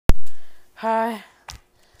Hi,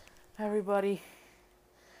 everybody.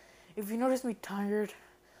 If you notice me tired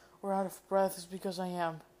or out of breath, it's because I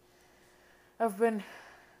am. I've been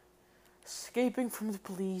escaping from the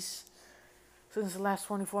police since the last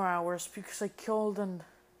 24 hours because I killed and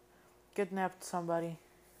kidnapped somebody.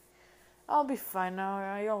 I'll be fine now,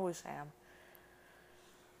 I always am.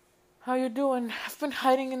 How you doing? I've been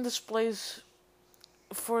hiding in this place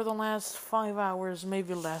for the last 5 hours,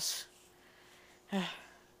 maybe less.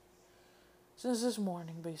 Since this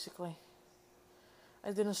morning, basically.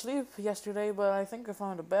 I didn't sleep yesterday, but I think I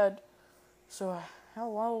found a bed. So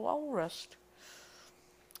I'll rest.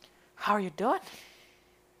 How are you doing?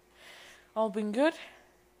 All been good?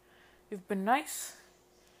 You've been nice?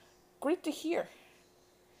 Great to hear.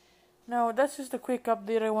 No, that's just a quick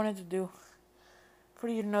update I wanted to do. For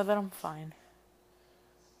you to know that I'm fine.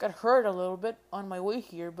 Got hurt a little bit on my way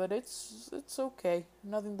here, but it's okay.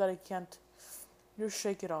 Nothing that I can't just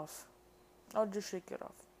shake it off. I'll just shake it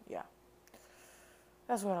off. Yeah.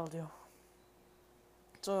 That's what I'll do.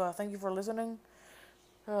 So thank you for listening.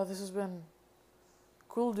 This has been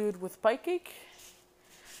Cool Dude with Pie Cake.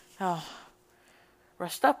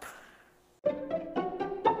 Rest up.